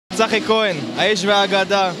צחי כהן, האיש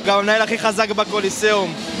והאגדה, גם המנהל הכי חזק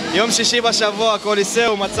בקולוסיאום. יום שישי בשבוע,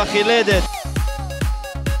 הקולוסיאום, מצח ילדת.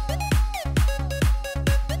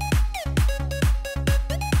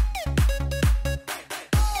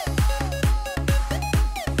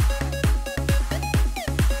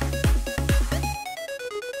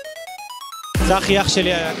 זכי, אח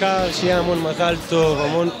שלי היקר, שיהיה המון מזל טוב,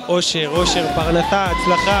 המון אושר, פרנסה,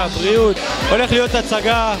 הצלחה, בריאות. הולך להיות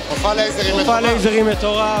הצגה, מופע לייזרים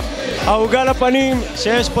מטורף. העוגה לפנים,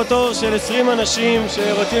 שיש פה תור של 20 אנשים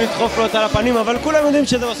שרוצים לדחוף לו אותה לפנים, אבל כולם יודעים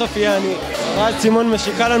שזה בסוף יהיה אני. רז סימון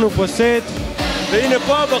משיקה לנו פה סט, והנה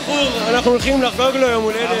פה הבחור, אנחנו הולכים לחגוג לו יום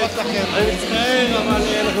הולדת. אני מצטער, אבל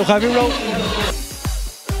אנחנו חייבים לו.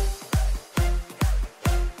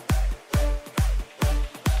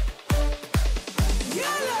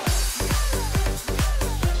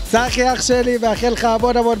 צחי אח שלי, מאחל לך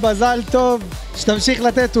המון מזל טוב, שתמשיך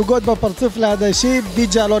לתת עוגות בפרצוף לאנשים,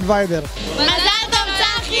 די.ג'יי אלון ויינר. מזל טוב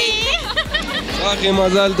צחי! צחי,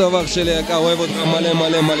 מזל טוב אח שלי יקר, אוהב אותך מלא.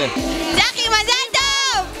 צחי, מזל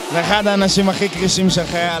טוב! זה אחד האנשים הכי קרישים של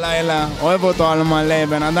חיי הלילה, אוהב אותו על מלא,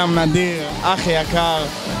 בן אדם נדיר, אחי יקר,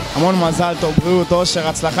 המון מזל טוב, בריאות, אושר,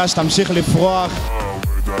 הצלחה, שתמשיך לפרוח.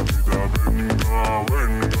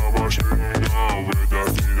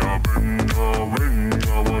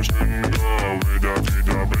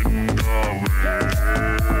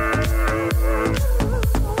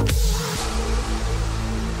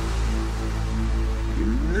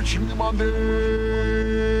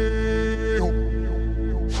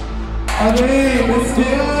 חברים,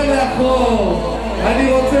 בספירה לאחור,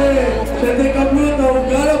 אני רוצה שתקבלו את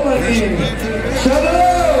העוגה לפנים. 3,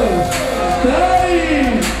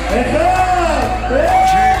 2, 1,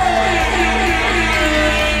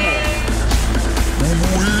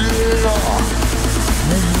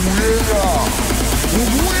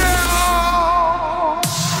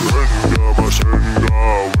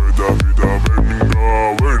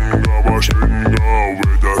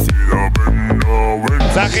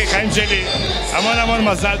 צחי, חיים שלי, המון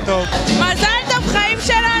מזל טוב. מזל טוב חיים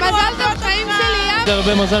שלנו! מזל טוב חיים שלי!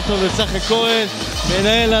 הרבה מזל טוב לצחי כהן,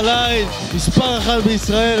 מנהל עליי, מספר 1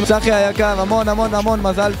 בישראל. צחי היקר, המון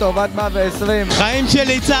מזל טוב, עד 120. חיים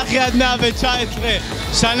שלי צחי עד 119,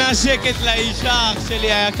 שנה שקט לאישה, אח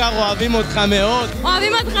שלי היקר, אוהבים אותך מאוד.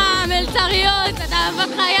 אוהבים אותך מלצריות, אתה אהבת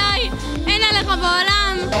חיי, אין עליך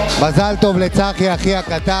בעולם. מזל טוב לצחי אחי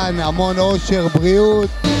הקטן, המון אושר, בריאות.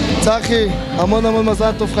 צחי, המון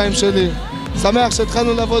מזל טוב חיים שלי. שמח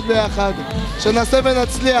שהתחלנו לעבוד ביחד, שנעשה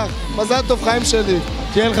ונצליח. מזל טוב חיים שלי.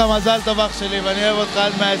 שיהיה לך מזל טוב אח שלי, ואני אוהב אותך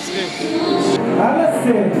עד 120. על הסט,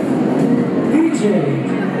 די.ג'יי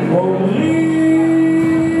עומרי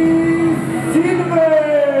סילבר.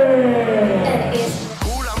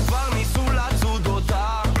 כולם כבר ניסו לצוד אותה,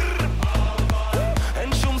 אין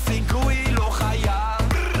שום סיכוי, לא חייב.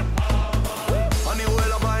 אני רואה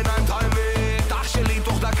לה בעיניים את האמת, אח שלי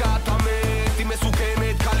תוך דקה אתה מת, היא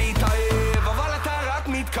מסוכנת, קל להתאהב, אבל אתה רק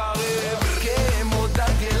מתקרב. כן,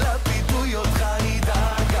 מודעתי לפיתוי אותך היא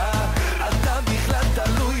דאגה, אתה בכלל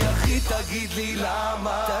תלוי אחי, תגיד לי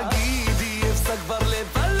למה. תגידי, אפסק כבר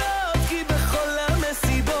לבלות, כי בכל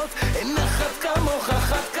המסיבות אין אחת כמוך,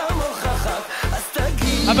 אז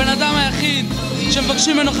תגיד. הבן אדם היחיד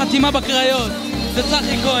שמבקשים ממנו חתימה בקריות זה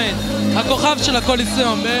צחי כהן, הכוכב של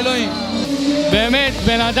הקולוסיאום, באלוהים. באמת,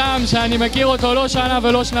 בן אדם שאני מכיר אותו לא שנה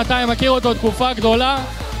ולא שנתיים, מכיר אותו תקופה גדולה,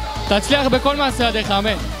 תצליח בכל מעשה ידיך,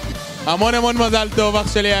 אמן. המון מזל טוב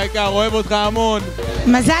אח שלי היקר, אוהב אותך המון.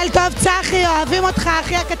 מזל טוב צחי, אוהבים אותך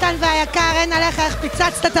אחי הקטן והיקר, אין עליך איך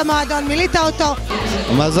פיצצת את המועדון, מילאת אותו.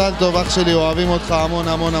 מזל טוב אח שלי, אוהבים אותך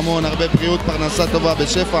המון, הרבה בריאות, פרנסה טובה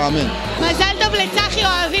בשפע, אמן. מזל טוב לצחי,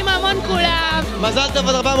 אוהבים המון כולם. מזל טוב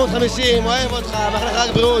עד 450, אוהב אותך, מאחל לך רק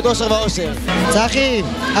בריאות, אושר ואושר. צחי,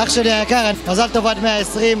 אח שלי היקר, מזל טוב עד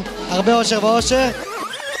 120, הרבה אושר ואושר.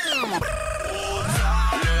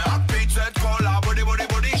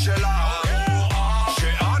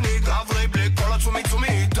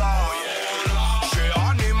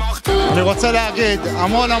 אני רוצה להגיד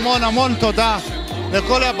המון תודה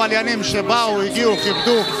לכל הבליינים שבאו, הגיעו,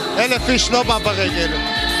 כיבדו. 1,000 איש לא בא ברגל.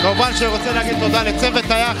 כמובן שאני רוצה להגיד תודה לצוות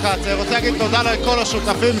היח"צ, אני רוצה להגיד תודה לכל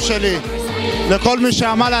השותפים שלי, לכל מי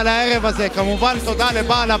שעמל על הערב הזה. כמובן תודה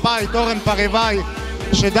לבעל הבית, אורן פריוואי,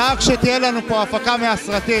 שדאג שתהיה לנו פה הפקה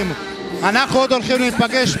מהסרטים. אנחנו עוד הולכים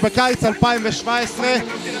להיפגש בקיץ 2017,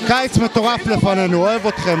 קיץ מטורף לפנינו, אוהב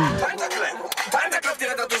אתכם.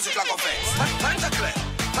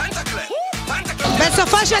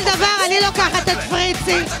 בסופו של דבר אני לוקחת את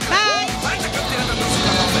פריצי.